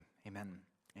Amen.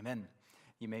 Amen.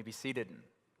 You may be seated.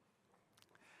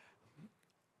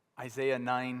 Isaiah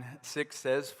 9:6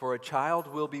 says, "For a child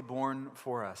will be born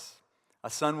for us, a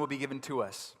son will be given to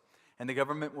us, and the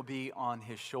government will be on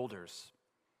his shoulders.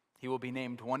 He will be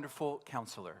named Wonderful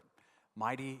Counselor,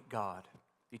 Mighty God,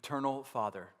 Eternal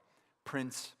Father,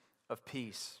 Prince of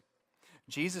Peace."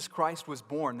 Jesus Christ was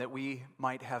born that we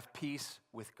might have peace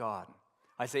with God.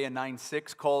 Isaiah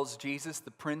 9:6 calls Jesus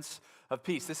the Prince of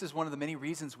Peace. This is one of the many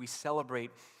reasons we celebrate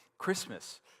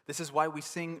Christmas. This is why we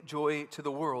sing joy to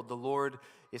the world, the Lord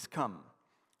is come.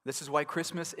 This is why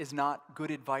Christmas is not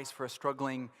good advice for a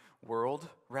struggling world.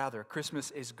 Rather, Christmas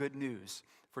is good news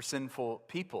for sinful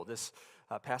people. This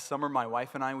past summer, my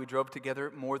wife and I, we drove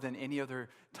together more than any other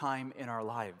time in our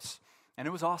lives. And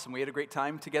it was awesome. We had a great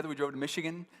time together. We drove to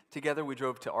Michigan together. We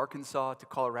drove to Arkansas, to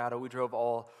Colorado. We drove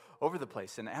all over the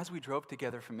place. And as we drove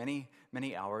together for many,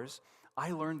 many hours,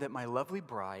 I learned that my lovely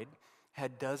bride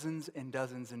had dozens and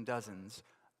dozens and dozens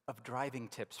of driving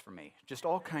tips for me. Just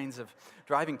all kinds of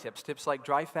driving tips. Tips like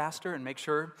drive faster and make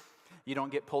sure you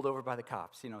don't get pulled over by the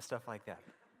cops, stuff like that.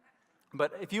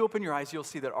 But if you open your eyes, you'll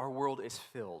see that our world is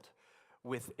filled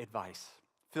with advice,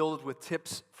 filled with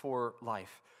tips for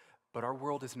life. But our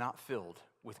world is not filled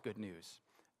with good news.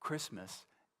 Christmas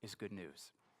is good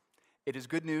news. It is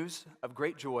good news of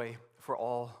great joy for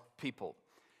all people.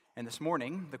 And this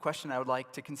morning, the question I would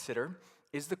like to consider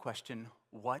is the question,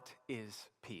 what is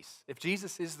peace? If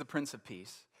Jesus is the Prince of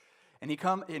Peace, and he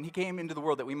came into the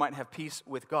world that we might have peace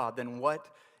with God, then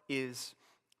what is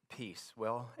peace?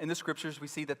 Well, in the scriptures, we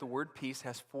see that the word peace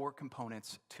has 4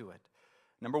 components to it.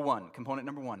 Component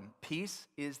number one, peace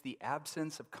is the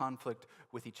absence of conflict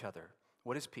with each other.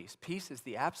 What is peace? Peace is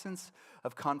the absence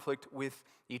of conflict with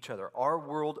each other. Our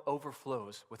world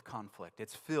overflows with conflict.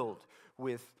 It's filled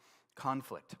with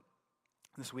conflict.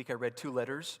 This week I read 2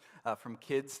 letters from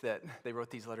kids that they wrote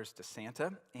these letters to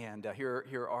Santa, and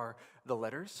here are the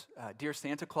letters. Dear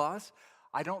Santa Claus,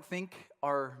 I don't think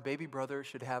our baby brother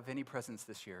should have any presents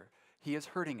this year. He is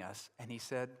hurting us, and he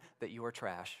said that you are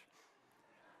trash.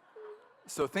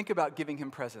 So think about giving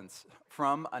him presents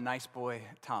from a nice boy,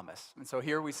 Thomas. And so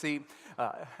here we see,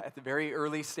 at the very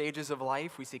early stages of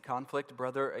life, we see conflict,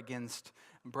 brother against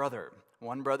brother.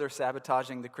 One brother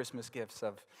sabotaging the Christmas gifts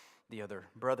of the other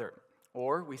brother.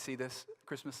 Or we see this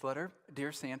Christmas letter,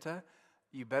 Dear Santa,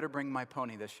 you better bring my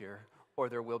pony this year, or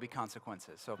there will be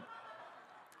consequences.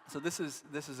 So this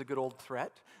is a good old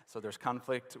threat. So there's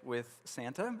conflict with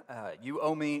Santa. You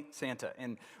owe me, Santa.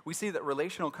 And we see that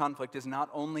relational conflict is not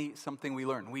only something we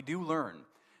learn. We do learn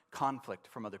conflict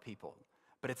from other people.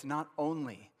 But it's not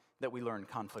only that we learn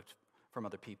conflict from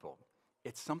other people.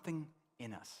 It's something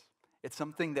in us. It's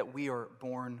something that we are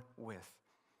born with.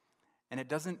 And it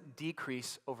doesn't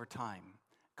decrease over time.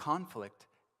 Conflict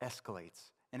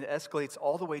escalates. And it escalates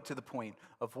all the way to the point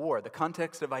of war. The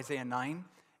context of Isaiah 9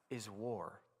 is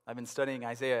war. I've been studying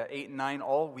Isaiah 8 and 9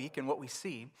 all week, and what we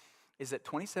see is that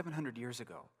 2,700 years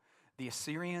ago, the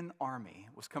Assyrian army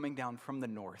was coming down from the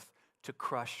north to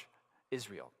crush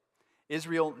Israel.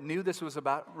 Israel knew this was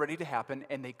about ready to happen,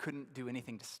 and they couldn't do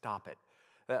anything to stop it.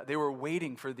 They were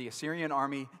waiting for the Assyrian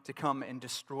army to come and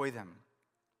destroy them.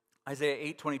 Isaiah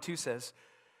 8:22 says,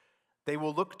 "They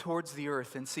will look towards the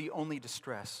earth and see only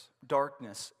distress,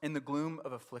 darkness, and the gloom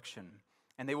of affliction,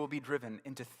 and they will be driven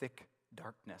into thick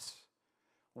darkness."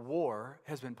 War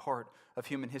has been part of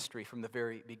human history from the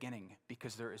very beginning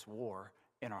because there is war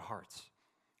in our hearts.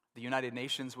 The United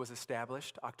Nations was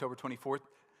established October 24th,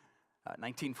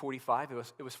 1945.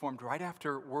 It was formed right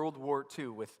after World War II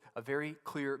with a very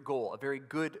clear goal, a very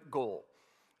good goal.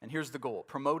 And here's the goal: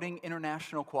 promoting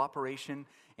international cooperation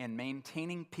and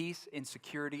maintaining peace and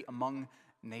security among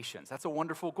nations. That's a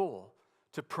wonderful goal,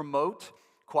 to promote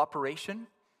cooperation,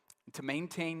 to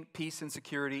maintain peace and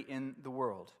security in the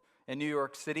world. In New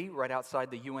York City, right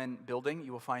outside the UN building,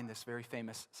 you will find this very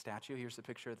famous statue. Here's the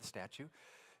picture of the statue.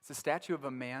 It's a statue of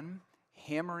a man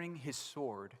hammering his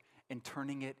sword and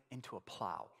turning it into a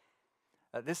plow.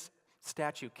 This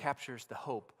statue captures the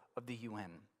hope of the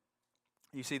UN.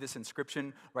 You see this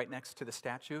inscription right next to the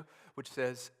statue, which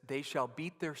says, "They shall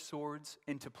beat their swords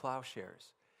into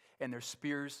plowshares and their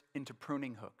spears into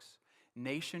pruning hooks.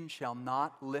 Nation shall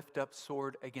not lift up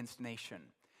sword against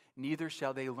nation, neither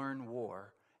shall they learn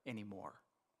war anymore."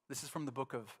 This is from the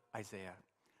book of Isaiah.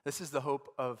 This is the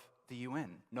hope of the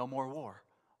UN. No more war.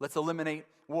 Let's eliminate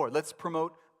war. Let's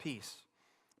promote peace.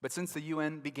 But since the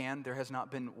UN began, there has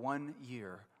not been 1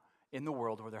 year in the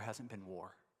world where there hasn't been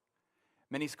war.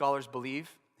 Many scholars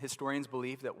believe, historians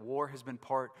believe, that war has been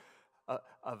part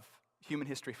of human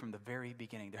history from the very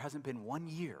beginning. There hasn't been 1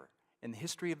 year in the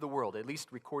history of the world, at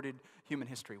least recorded human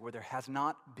history, where there has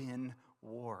not been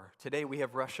war. Today we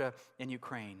have Russia and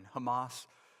Ukraine, Hamas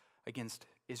against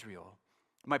Israel.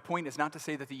 My point is not to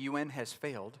say that the UN has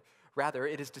failed. Rather,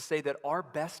 it is to say that our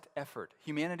best effort,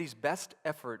 humanity's best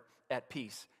effort at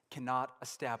peace, cannot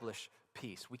establish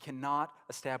peace. We cannot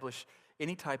establish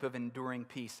any type of enduring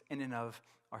peace in and of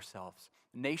ourselves.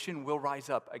 Nation will rise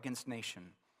up against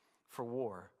nation for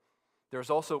war. There's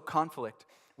also conflict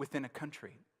within a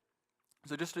country.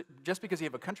 So just because you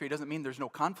have a country doesn't mean there's no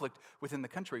conflict within the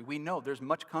country. We know there's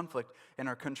much conflict in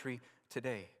our country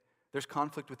today. There's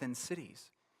conflict within cities,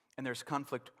 and there's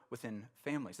conflict within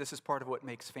families. This is part of what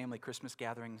makes family Christmas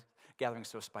gatherings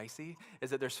so spicy, is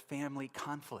that there's family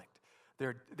conflict.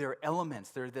 There are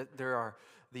elements, there are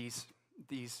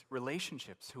these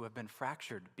relationships who have been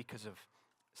fractured because of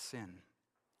sin.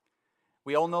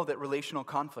 We all know that relational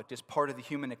conflict is part of the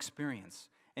human experience,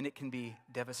 and it can be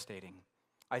devastating.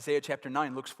 Isaiah chapter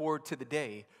 9 looks forward to the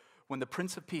day when the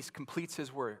Prince of Peace completes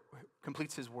his work.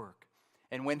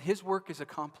 And when his work is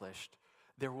accomplished,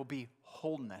 there will be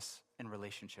wholeness in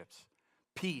relationships,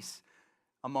 peace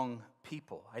among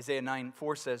people. Isaiah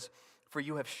 9:4 says, "For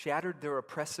you have shattered their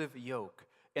oppressive yoke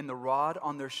and the rod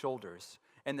on their shoulders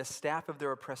and the staff of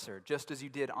their oppressor, just as you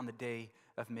did on the day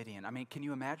of Midian." I mean, can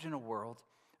you imagine a world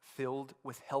filled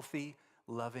with healthy,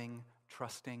 loving,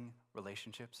 trusting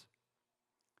relationships?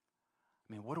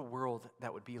 I mean, what a world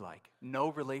that would be like. No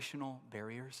relational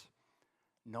barriers,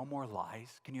 no more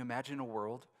lies. Can you imagine a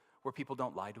world where people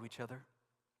don't lie to each other?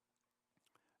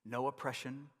 No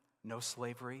oppression, no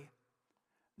slavery,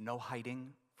 no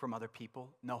hiding from other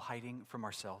people, no hiding from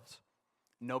ourselves,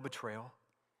 no betrayal,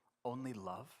 only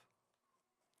love.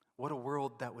 What a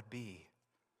world that would be.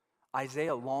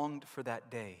 Isaiah longed for that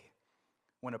day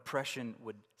when oppression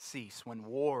would cease, when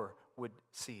war would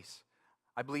cease.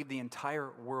 I believe the entire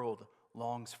world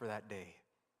longs for that day.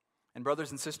 And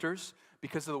brothers and sisters,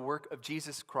 because of the work of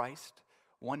Jesus Christ,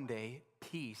 one day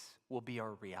peace will be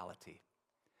our reality.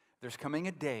 There's coming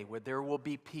a day where there will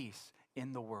be peace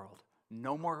in the world.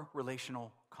 No more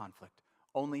relational conflict.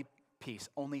 Only peace.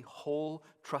 Only whole,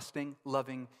 trusting,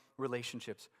 loving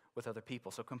relationships with other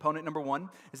people. So component number one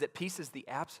is that peace is the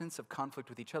absence of conflict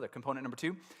with each other. Component number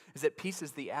two is that peace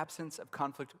is the absence of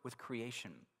conflict with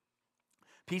creation.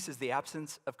 Peace is the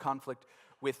absence of conflict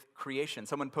with creation.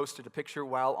 Someone posted a picture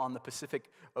while on the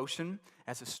Pacific Ocean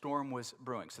as a storm was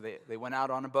brewing. So they went out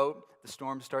on a boat, the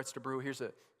storm starts to brew. Here's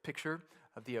a picture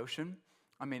of the ocean.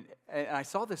 I mean, and I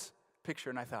saw this picture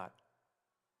and I thought,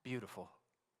 beautiful.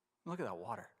 Look at that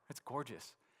water. It's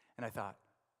gorgeous. And I thought,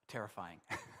 terrifying.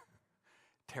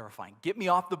 Terrifying. Get me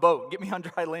off the boat. Get me on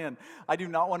dry land. I do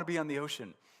not want to be on the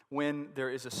ocean when there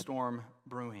is a storm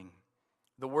brewing.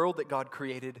 The world that God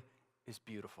created is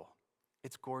beautiful.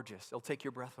 It's gorgeous. It'll take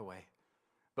your breath away.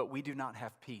 But we do not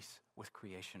have peace with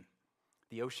creation.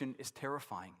 The ocean is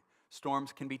terrifying.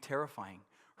 Storms can be terrifying.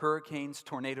 Hurricanes,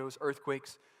 tornadoes,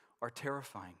 earthquakes are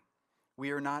terrifying. We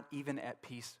are not even at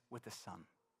peace with the sun.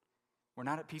 We're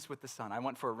not at peace with the sun. I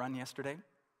went for a run yesterday,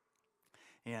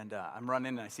 and I'm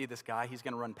running, and I see this guy. He's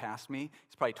going to run past me.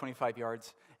 He's probably 25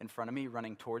 yards in front of me,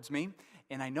 running towards me.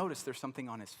 And I noticed there's something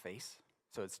on his face.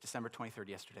 So it's December 23rd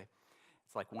yesterday.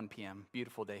 It's like 1 p.m.,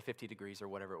 beautiful day, 50 degrees or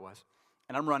whatever it was.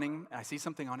 And I'm running, and I see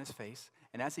something on his face.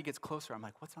 And as he gets closer, I'm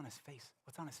like, what's on his face?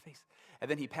 What's on his face? And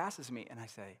then he passes me, and I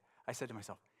said to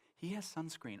myself, he has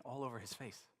sunscreen all over his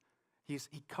face.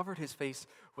 He covered his face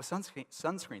with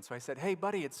sunscreen. So I said, hey,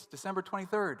 buddy, it's December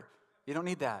 23rd. You don't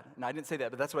need that. And I didn't say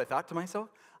that, but that's what I thought to myself.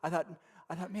 I thought,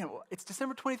 man, it's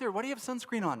December 23rd. Why do you have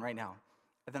sunscreen on right now?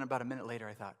 And then about a minute later,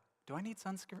 I thought, do I need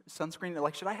sunscreen?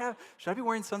 Like, should I be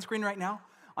wearing sunscreen right now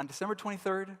on December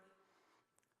 23rd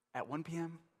at 1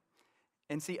 p.m.?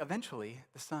 And see, eventually,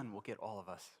 the sun will get all of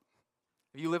us.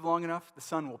 If you live long enough, the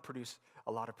sun will produce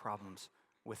a lot of problems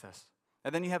with us.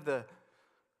 And then you have the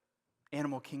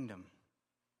animal kingdom.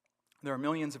 There are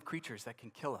millions of creatures that can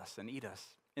kill us and eat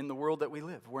us in the world that we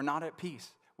live. We're not at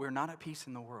peace. We're not at peace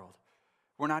in the world.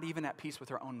 We're not even at peace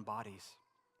with our own bodies.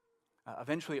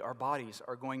 Eventually, our bodies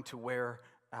are going to wear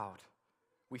out.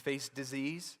 We face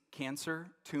disease, cancer,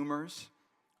 tumors,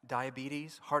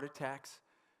 diabetes, heart attacks,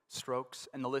 strokes,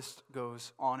 and the list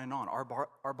goes on and on.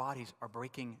 Our bodies are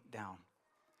breaking down.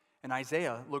 And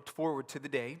Isaiah looked forward to the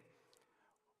day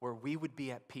where we would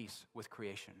be at peace with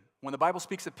creation. When the Bible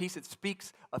speaks of peace, it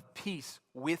speaks of peace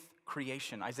with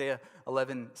creation. Isaiah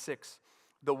 11:6.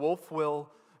 The wolf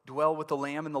will dwell with the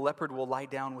lamb, and the leopard will lie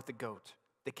down with the goat.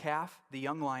 The calf, the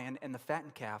young lion, and the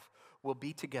fattened calf will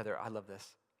be together. I love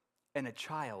this. And a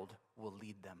child will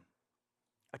lead them.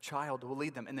 A child will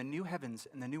lead them. In the new heavens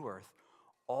and the new earth,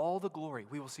 all the glory,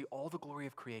 we will see all the glory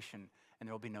of creation, and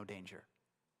there will be no danger.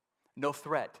 No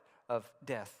threat of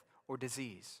death or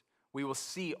disease We will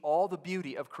see all the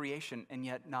beauty of creation and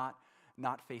yet not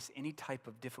face any type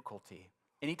of difficulty,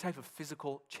 any type of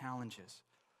physical challenges.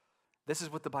 This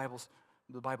is what the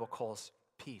Bible calls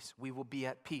peace. We will be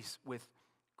at peace with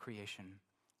creation.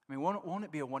 I mean, won't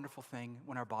it be a wonderful thing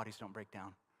when our bodies don't break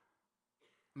down?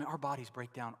 I mean, our bodies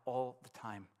break down all the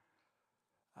time.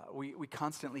 We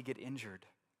constantly get injured.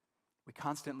 We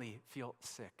constantly feel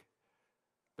sick.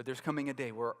 But there's coming a day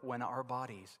when our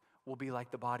bodies will be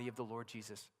like the body of the Lord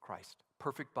Jesus Christ.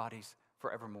 Perfect bodies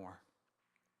forevermore.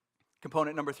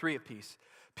 Component number 3 of peace.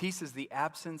 Peace is the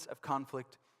absence of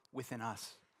conflict within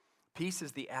us. Peace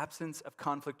is the absence of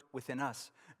conflict within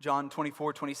us. John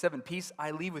 24:27, peace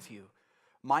I leave with you.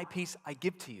 My peace I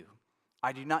give to you.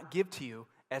 I do not give to you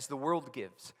as the world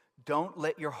gives. Do not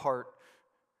let your heart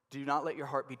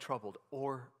be troubled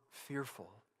or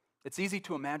fearful. It's easy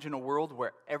to imagine a world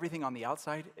where everything on the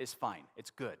outside is fine. It's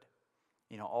good.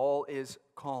 All is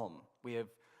calm. We have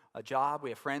a job, we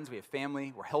have friends, we have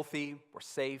family, we're healthy, we're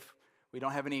safe. We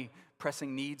don't have any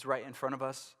pressing needs right in front of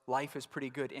us. Life is pretty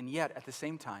good. And yet, at the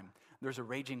same time, there's a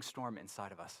raging storm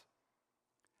inside of us.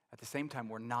 At the same time,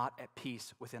 we're not at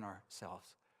peace within ourselves.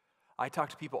 I talk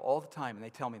to people all the time, and they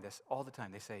tell me this all the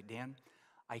time. They say, Dan,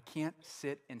 I can't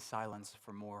sit in silence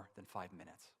for more than 5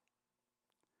 minutes.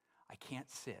 I can't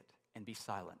sit and be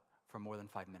silent for more than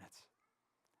 5 minutes.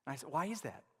 And I said, why is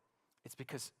that? It's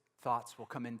because thoughts will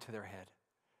come into their head.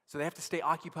 So they have to stay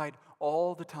occupied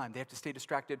all the time. They have to stay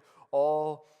distracted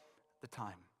all the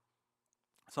time.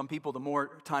 Some people, the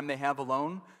more time they have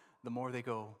alone, the more they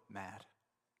go mad.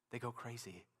 They go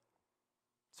crazy.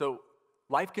 So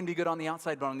life can be good on the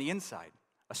outside, but on the inside,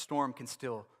 a storm can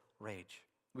still rage.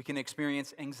 We can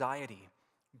experience anxiety,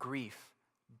 grief,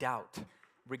 doubt,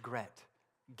 regret,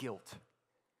 guilt.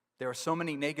 There are so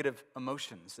many negative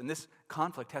emotions, and this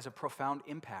conflict has a profound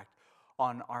impact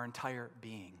on our entire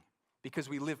being because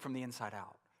we live from the inside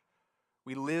out.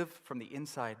 We live from the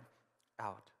inside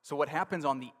out. So what happens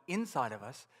on the inside of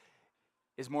us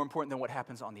is more important than what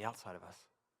happens on the outside of us.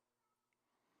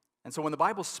 And so when the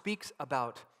Bible speaks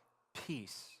about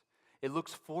peace, it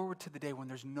looks forward to the day when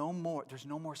there's no more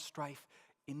strife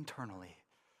internally.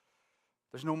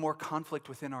 There's no more conflict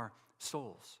within our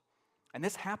souls. And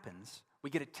this happens, we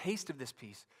get a taste of this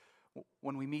peace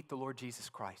when we meet the Lord Jesus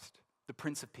Christ, the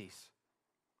Prince of Peace.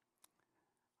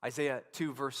 Isaiah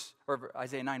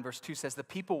 9 verse 2 says, the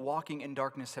people walking in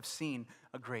darkness have seen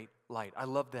a great light. I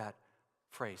love that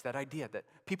phrase, that idea that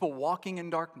people walking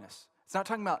in darkness. It's not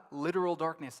talking about literal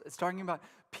darkness. It's talking about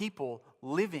people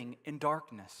living in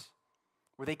darkness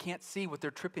where they can't see what they're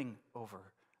tripping over.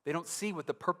 They don't see what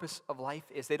the purpose of life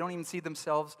is. They don't even see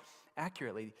themselves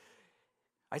accurately.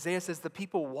 Isaiah says the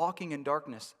people walking in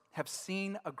darkness have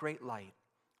seen a great light.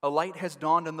 A light has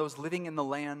dawned on those living in the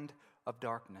land of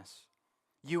darkness.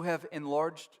 You have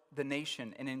enlarged the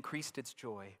nation and increased its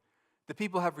joy. The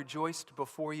people have rejoiced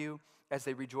before you as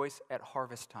they rejoice at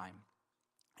harvest time,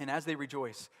 and as they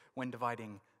rejoice when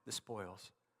dividing the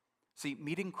spoils. See,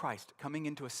 meeting Christ, coming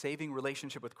into a saving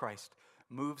relationship with Christ,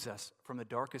 moves us from the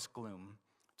darkest gloom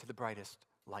to the brightest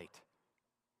light.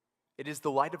 It is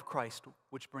the light of Christ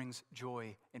which brings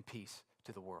joy and peace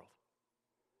to the world.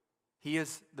 He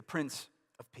is the Prince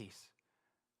of Peace.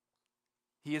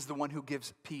 He is the one who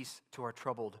gives peace to our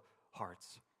troubled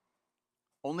hearts.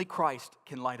 Only Christ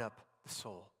can light up the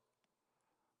soul.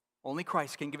 Only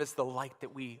Christ can give us the light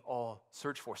that we all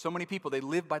search for. So many people, they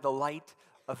live by the light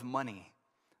of money.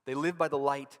 They live by the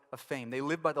light of fame. They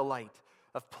live by the light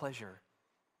of pleasure.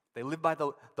 They live by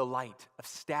the light of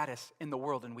status in the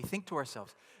world. And we think to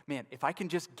ourselves, man, if I can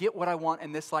just get what I want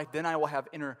in this life, then I will have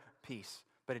inner peace.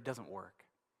 But it doesn't work.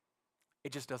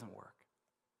 It just doesn't work.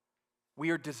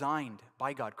 We are designed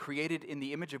by God, created in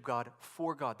the image of God,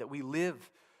 for God, that we live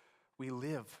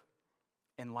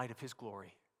in light of His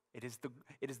glory. It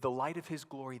is the light of His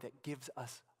glory that gives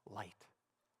us light.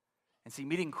 And see,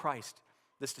 meeting Christ,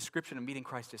 this description of meeting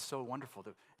Christ is so wonderful.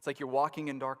 It's like you're walking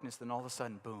in darkness, then all of a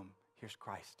sudden, boom, here's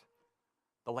Christ.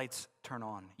 The lights turn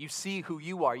on. You see who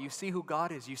you are. You see who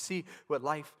God is. You see what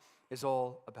life is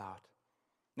all about.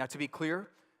 Now, to be clear,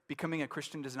 becoming a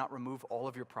Christian does not remove all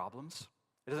of your problems.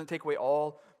 It doesn't take away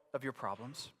all of your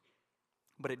problems,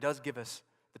 but it does give us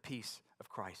the peace of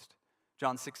Christ.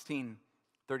 John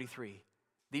 16:33.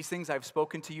 These things I have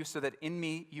spoken to you so that in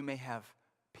me you may have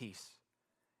peace.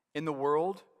 In the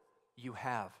world you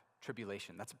have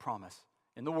tribulation. That's a promise.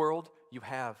 In the world you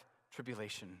have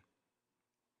tribulation.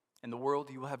 In the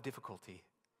world you will have difficulty.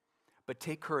 But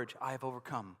take courage, I have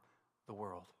overcome the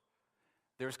world.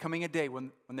 There's coming a day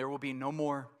when there will be no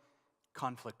more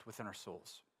conflict within our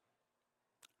souls.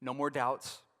 No more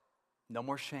doubts, no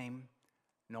more shame,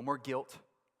 no more guilt,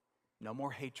 No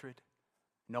more hatred,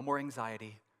 no more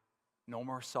anxiety, no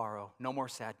more sorrow, no more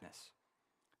sadness.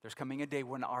 There's coming a day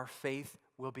when our faith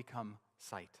will become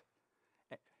sight.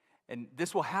 And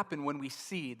this will happen when we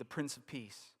see the Prince of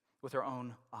Peace with our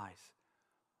own eyes.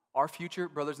 Our future,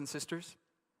 brothers and sisters,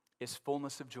 is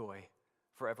fullness of joy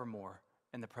forevermore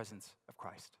in the presence of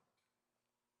Christ.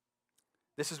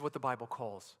 This is what the Bible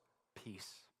calls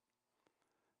peace.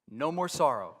 No more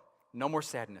sorrow, no more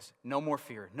sadness, no more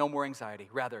fear, no more anxiety.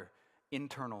 Rather,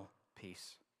 internal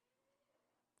peace.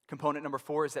 Component number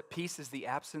 4 is that peace is the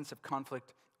absence of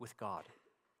conflict with God.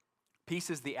 Peace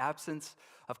is the absence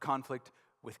of conflict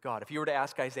with God. If you were to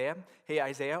ask Isaiah, hey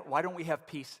Isaiah, why don't we have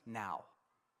peace now?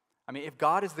 I mean, if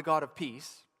God is the God of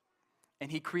peace,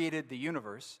 and he created the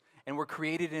universe, and we're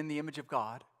created in the image of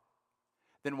God,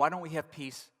 then why don't we have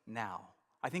peace now?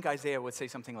 I think Isaiah would say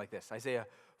something like this, Isaiah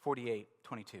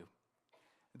 48:22.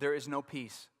 There is no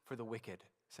peace for the wicked,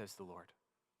 says the Lord.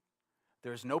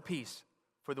 There is no peace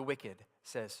for the wicked,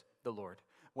 says the Lord.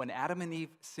 When Adam and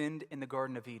Eve sinned in the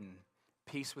Garden of Eden,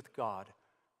 peace with God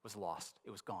was lost. It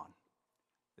was gone.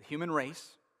 The human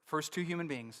race, first 2 human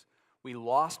beings, we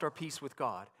lost our peace with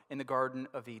God in the Garden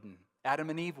of Eden. Adam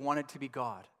and Eve wanted to be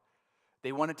God.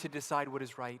 They wanted to decide what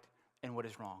is right and what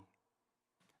is wrong.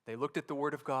 They looked at the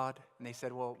Word of God and they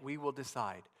said, well, we will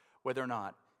decide whether or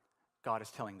not God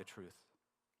is telling the truth.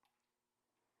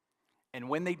 And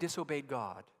when they disobeyed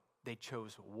God, they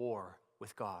chose war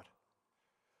with God.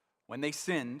 When they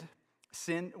sinned,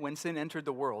 when sin entered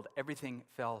the world, everything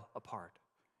fell apart.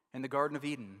 In the Garden of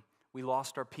Eden, we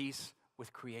lost our peace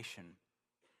with creation.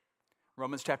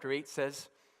 Romans chapter 8 says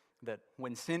that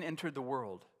when sin entered the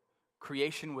world,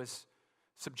 creation was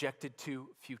subjected to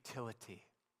futility.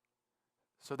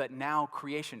 So that now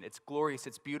creation, it's glorious,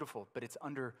 it's beautiful, but it's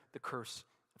under the curse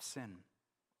of sin.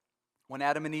 When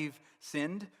Adam and Eve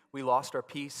sinned, we lost our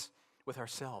peace with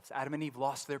ourselves. Adam and Eve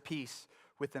lost their peace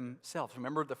with themselves.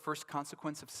 Remember the first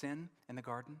consequence of sin in the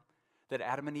garden? That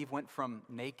Adam and Eve went from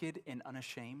naked and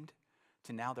unashamed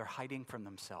to now they're hiding from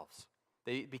themselves.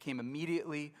 They became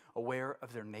immediately aware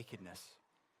of their nakedness,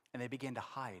 and they began to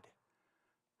hide.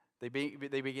 They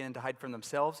began to hide from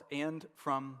themselves and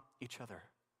from each other.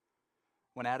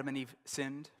 When Adam and Eve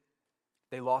sinned,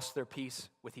 they lost their peace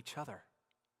with each other.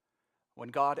 When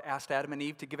God asked Adam and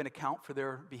Eve to give an account for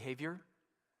their behavior,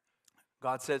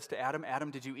 God says to Adam,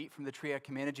 Adam, did you eat from the tree I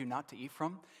commanded you not to eat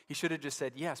from? He should have just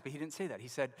said yes, but he didn't say that. He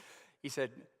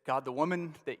said, God, the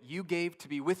woman that you gave to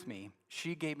be with me,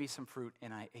 she gave me some fruit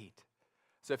and I ate.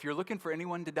 So if you're looking for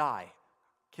anyone to die,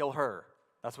 kill her.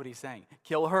 That's what he's saying.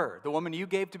 Kill her. The woman you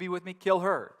gave to be with me, kill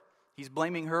her. He's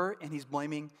blaming her and he's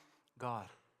blaming God.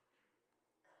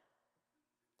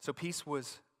 So peace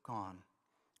was gone.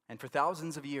 And for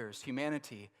thousands of years,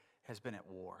 humanity has been at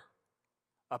war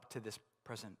up to this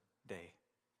present day.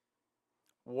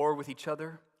 War with each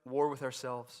other, war with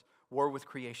ourselves, war with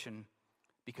creation,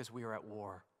 because we are at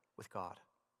war with God.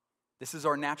 This is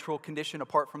our natural condition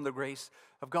apart from the grace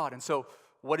of God. And so,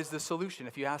 what is the solution?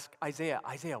 If you ask Isaiah,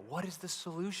 what is the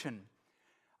solution?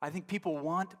 I think people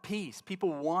want peace.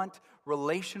 People want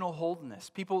relational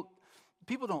wholeness. People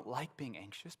don't like being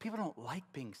anxious. People don't like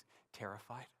being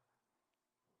terrified.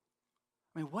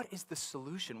 I mean, what is the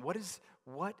solution? What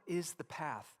is the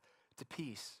path to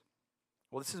peace?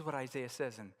 Well, this is what Isaiah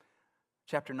says in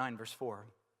chapter 9, verse 4.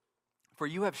 For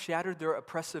you have shattered their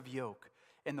oppressive yoke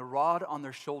and the rod on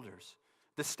their shoulders,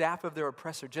 the staff of their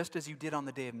oppressor, just as you did on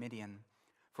the day of Midian.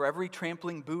 For every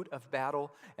trampling boot of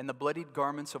battle and the bloodied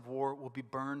garments of war will be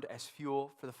burned as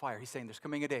fuel for the fire. He's saying there's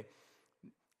coming a day,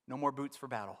 no more boots for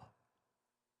battle.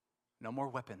 No more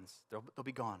weapons. They'll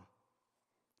be gone.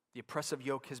 The oppressive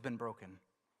yoke has been broken.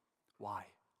 Why?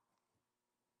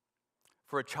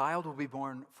 For a child will be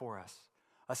born for us.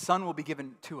 A son will be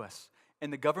given to us,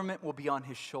 and the government will be on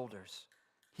his shoulders.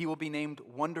 He will be named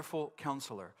Wonderful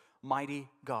Counselor, Mighty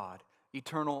God,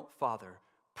 Eternal Father,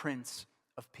 Prince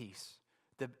of Peace.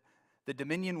 The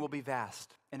dominion will be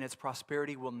vast, and its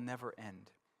prosperity will never end.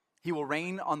 He will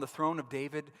reign on the throne of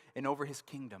David and over his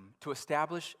kingdom, to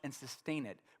establish and sustain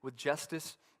it with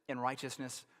justice and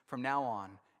righteousness from now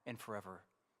on and forever.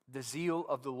 The zeal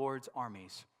of the Lord's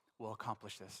armies will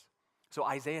accomplish this. So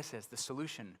Isaiah says the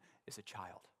solution is a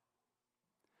child.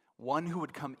 One who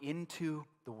would come into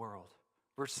the world.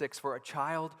 Verse 6, for a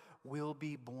child will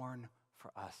be born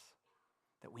for us.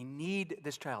 That we need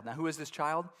this child. Now, who is this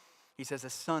child? He says a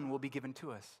son will be given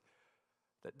to us.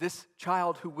 That this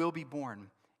child who will be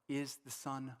born is the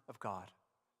Son of God.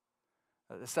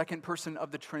 The second person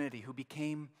of the Trinity who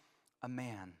became a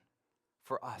man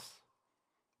for us.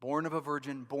 Born of a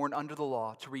virgin, born under the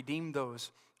law, to redeem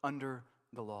those under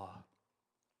the law.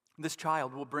 This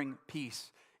child will bring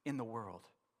peace in the world.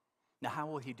 Now, how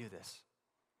will he do this?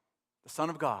 The Son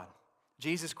of God,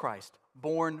 Jesus Christ,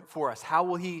 born for us. How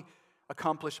will he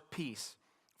accomplish peace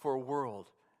for a world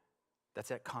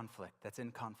that's at conflict, that's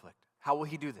in conflict? How will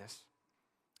he do this?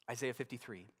 Isaiah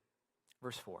 53,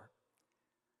 verse 4.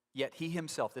 Yet he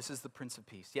himself, this is the Prince of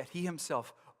Peace, yet he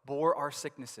himself bore our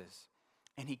sicknesses,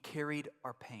 and he carried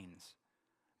our pains.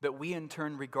 But we in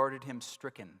turn regarded him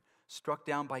stricken, struck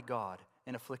down by God,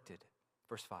 and afflicted.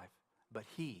 Verse 5. But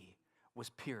he was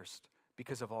pierced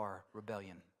because of our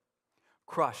rebellion,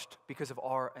 crushed because of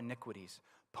our iniquities.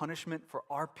 Punishment for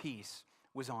our peace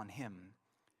was on him,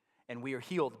 and we are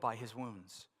healed by his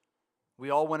wounds. We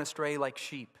all went astray like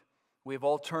sheep. We have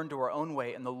all turned to our own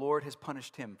way, and the Lord has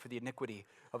punished him for the iniquity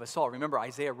of us all. Remember,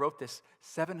 Isaiah wrote this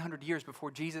 700 years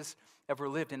before Jesus ever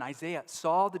lived, and Isaiah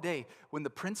saw the day when the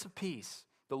Prince of Peace,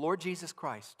 the Lord Jesus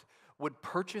Christ, would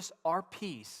purchase our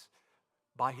peace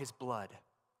by his blood.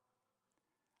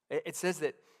 It says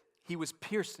that he was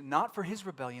pierced not for his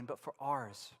rebellion, but for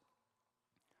ours.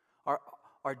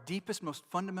 Our deepest, most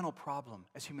fundamental problem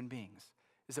as human beings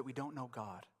is that we don't know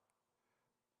God.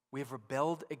 We have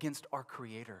rebelled against our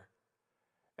Creator.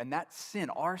 And that sin,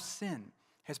 our sin,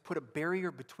 has put a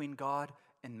barrier between God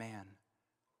and man.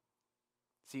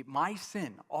 See, my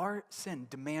sin, our sin,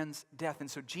 demands death.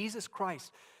 And so Jesus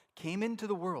Christ came into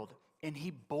the world and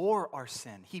he bore our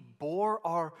sin. He bore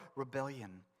our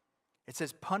rebellion. It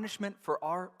says punishment for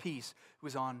our peace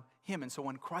was on him. And so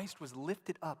when Christ was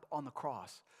lifted up on the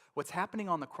cross, what's happening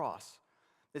on the cross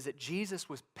is that Jesus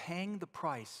was paying the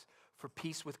price for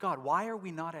peace with God. Why are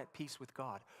we not at peace with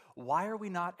God? Why are we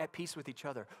not at peace with each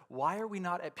other? Why are we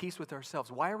not at peace with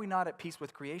ourselves? Why are we not at peace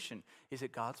with creation? Is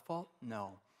it God's fault?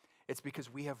 No. It's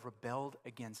because we have rebelled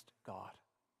against God.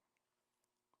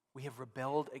 We have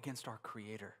rebelled against our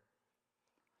Creator.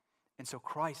 And so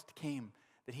Christ came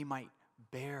that he might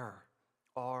bear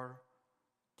our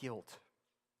guilt.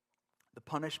 The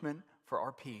punishment for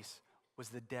our peace was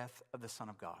the death of the Son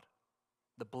of God,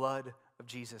 the blood of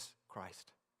Jesus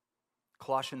Christ.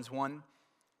 Colossians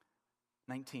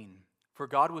 1:19. For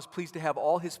God was pleased to have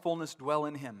all his fullness dwell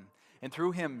in him, and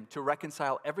through him to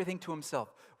reconcile everything to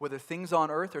himself, whether things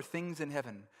on earth or things in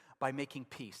heaven, by making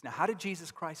peace. Now, how did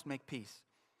Jesus Christ make peace?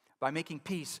 By making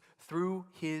peace through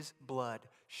his blood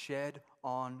shed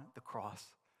on the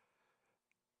cross.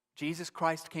 Jesus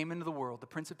Christ came into the world, the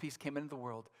Prince of Peace came into the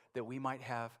world, that we might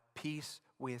have peace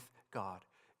with God.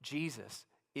 Jesus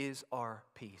is our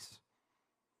peace.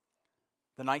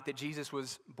 The night that Jesus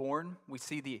was born, we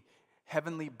see the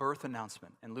heavenly birth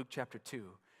announcement in Luke chapter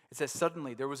 2. It says,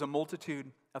 suddenly there was a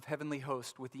multitude of heavenly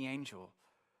hosts with the angel,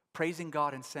 praising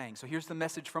God and saying, so here's the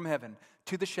message from heaven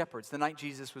to the shepherds the night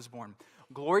Jesus was born.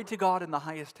 Glory to God in the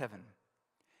highest heaven,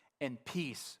 and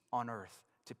peace on earth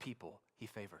to people he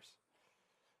favors.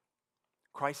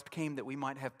 Christ came that we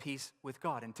might have peace with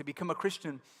God. And to become a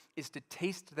Christian is to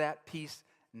taste that peace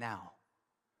now.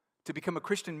 To become a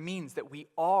Christian means that we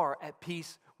are at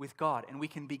peace with God and we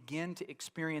can begin to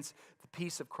experience the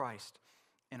peace of Christ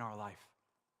in our life.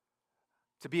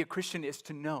 To be a Christian is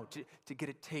to know, to get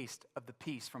a taste of the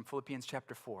peace from Philippians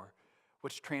chapter 4,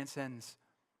 which transcends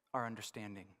our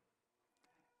understanding.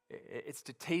 It's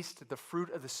to taste the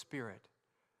fruit of the Spirit.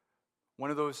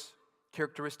 One of those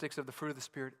characteristics of the fruit of the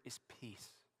Spirit is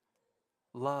peace.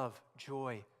 Love,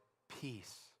 joy,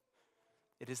 peace.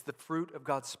 It is the fruit of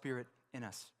God's Spirit in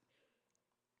us.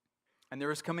 And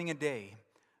there is coming a day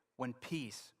when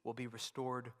peace will be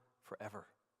restored forever.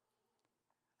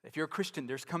 If you're a Christian,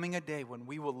 there's coming a day when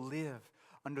we will live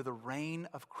under the reign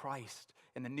of Christ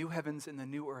in the new heavens and the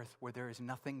new earth where there is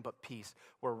nothing but peace,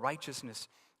 where righteousness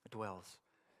dwells.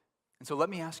 And so let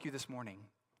me ask you this morning,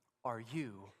 are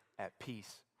you at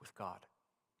peace with God?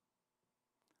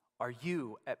 Are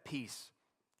you at peace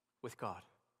with God?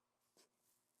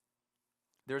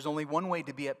 There's only one way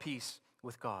to be at peace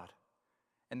with God,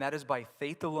 and that is by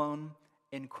faith alone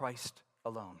in Christ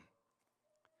alone.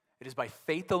 It is by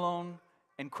faith alone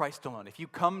in Christ alone. If you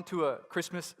come to a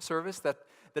Christmas service, that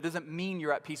doesn't mean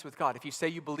you're at peace with God. If you say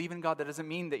you believe in God, that doesn't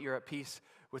mean that you're at peace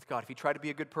with God. If you try to be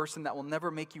a good person, that will never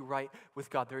make you right with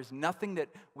God. There is nothing that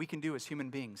we can do as human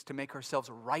beings to make ourselves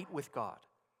right with God.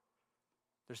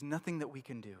 There's nothing that we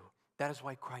can do. That is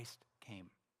why Christ came.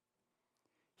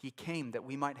 He came that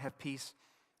we might have peace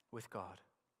with God.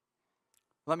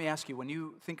 Let me ask you, when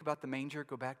you think about the manger,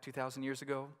 go back 2,000 years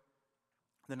ago,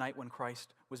 the night when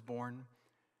Christ was born,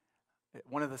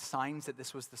 one of the signs that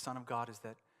this was the Son of God is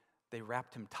that they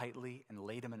wrapped him tightly and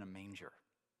laid him in a manger.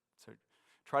 So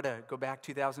try to go back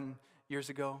 2,000 years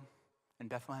ago in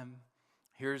Bethlehem.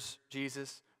 Here's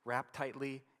Jesus wrapped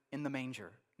tightly in the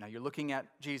manger. Now you're looking at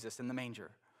Jesus in the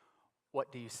manger.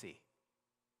 What do you see?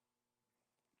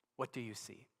 what do you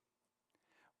see?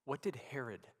 What did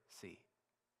Herod see?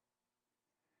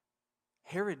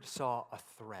 Herod saw a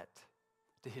threat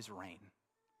to his reign.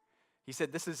 He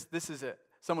said, this is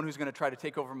someone who's going to try to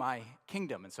take over my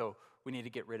kingdom, and so we need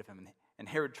to get rid of him. And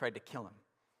Herod tried to kill him.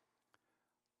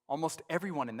 Almost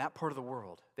everyone in that part of the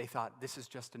world, they thought, this is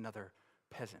just another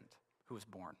peasant who was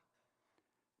born.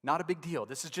 Not a big deal.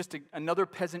 This is just another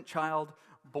peasant child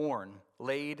born,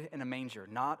 laid in a manger.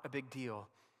 Not a big deal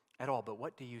at all. But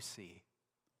what do you see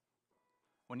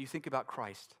when you think about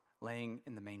Christ laying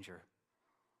in the manger?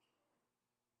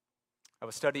 I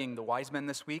was studying the wise men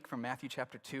this week from Matthew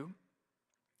chapter 2.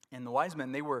 And the wise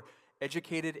men, they were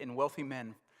educated and wealthy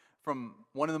men from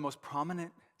one of the most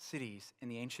prominent cities in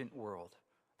the ancient world.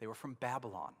 They were from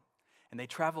Babylon. And they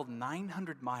traveled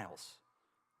 900 miles.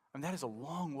 I mean, that is a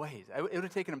long ways. It would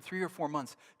have taken them 3 or 4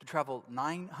 months to travel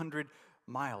 900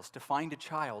 miles to find a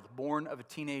child born of a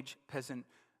teenage peasant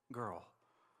girl.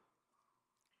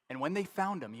 And when they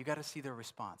found him, you got to see their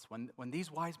response. When these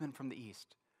wise men from the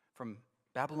east, from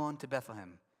Babylon to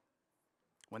Bethlehem,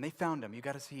 when they found him, you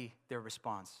got to see their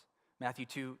response. Matthew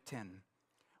 2:10.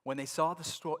 When they saw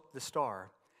the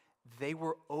star, they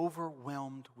were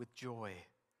overwhelmed with joy.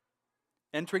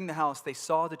 Entering the house, they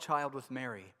saw the child with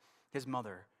Mary, his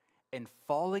mother, and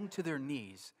falling to their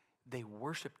knees, they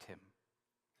worshiped him.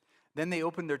 Then they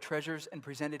opened their treasures and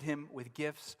presented him with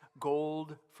gifts,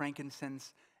 gold,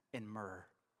 frankincense, and myrrh.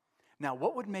 Now,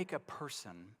 what would make a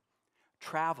person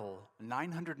travel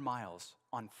 900 miles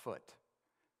on foot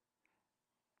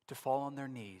to fall on their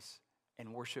knees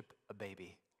and worship a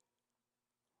baby?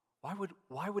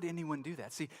 Why would anyone do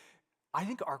that? See, I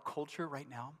think our culture right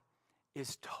now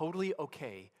is totally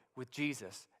okay with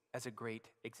Jesus as a great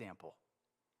example.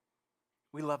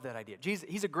 We love that idea. Jesus,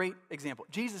 he's a great example.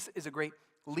 Jesus is a great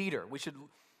leader. We should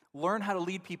learn how to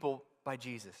lead people by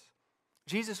Jesus.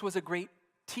 Jesus was a great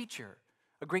teacher,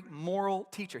 a great moral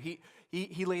teacher.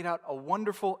 He laid out a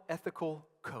wonderful ethical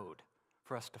code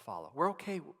for us to follow. We're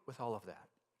okay with all of that.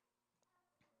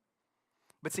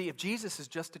 But see, if Jesus is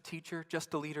just a teacher,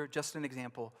 just a leader, just an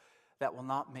example, that will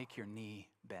not make your knee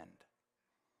bend.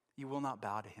 You will not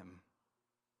bow to him.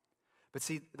 But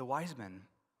see, the wise men,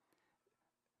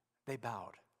 they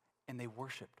bowed and they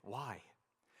worshiped. Why?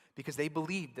 Because they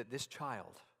believed that this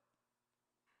child,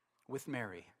 with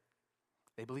Mary,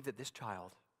 they believed that this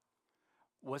child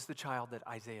was the child that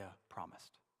Isaiah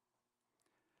promised.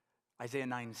 Isaiah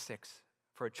 9:6,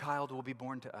 for a child will be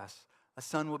born to us, a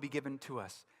son will be given to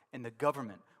us, and the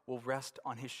government will rest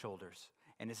on his shoulders,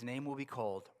 and his name will be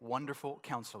called Wonderful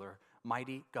Counselor,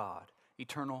 Mighty God,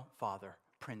 Eternal Father,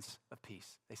 Prince of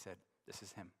Peace. They said, this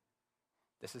is him.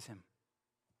 This is him.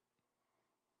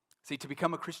 See, to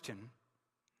become a Christian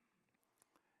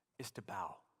is to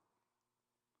bow.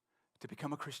 To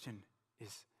become a Christian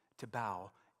is to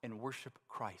bow and worship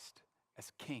Christ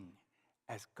as King,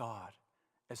 as God,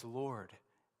 as Lord,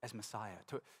 as Messiah.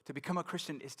 To become a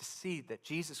Christian is to see that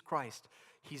Jesus Christ,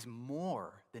 he's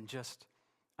more than just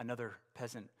another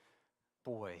peasant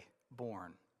boy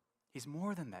born. He's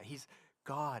more than that. He's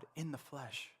God in the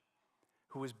flesh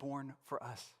who was born for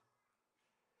us.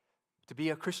 To be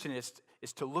a Christian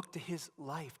is to look to his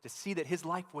life, to see that his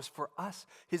life was for us.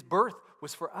 His birth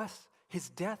was for us. His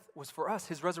death was for us.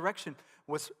 His resurrection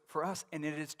was for us. And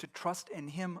it is to trust in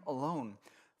him alone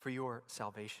for your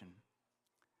salvation.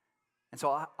 And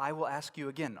so I will ask you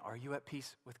again, are you at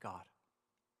peace with God?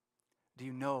 Do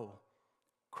you know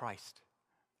Christ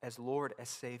as Lord, as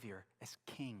Savior, as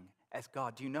King, as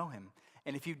God? Do you know him?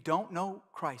 And if you don't know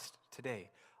Christ today,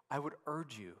 I would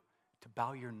urge you to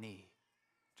bow your knee,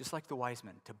 just like the wise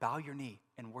men, to bow your knee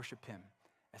and worship him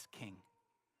as King,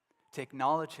 to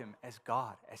acknowledge him as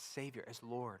God, as Savior, as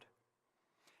Lord.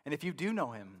 And if you do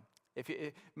know him,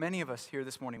 many of us here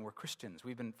this morning were Christians.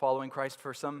 We've been following Christ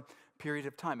for some period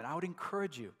of time. And I would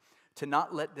encourage you to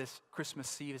not let this Christmas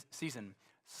season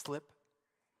slip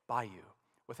by you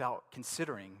without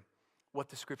considering what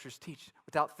the scriptures teach,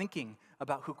 without thinking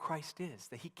about who Christ is,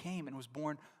 that he came and was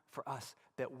born for us,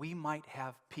 that we might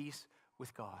have peace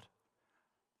with God.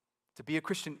 To be a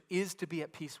Christian is to be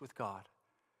at peace with God.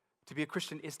 To be a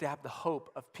Christian is to have the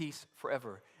hope of peace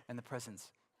forever in the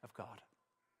presence of God.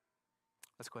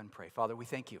 Let's go ahead and pray. Father, we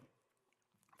thank you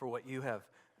for what you have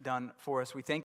done for us. We thank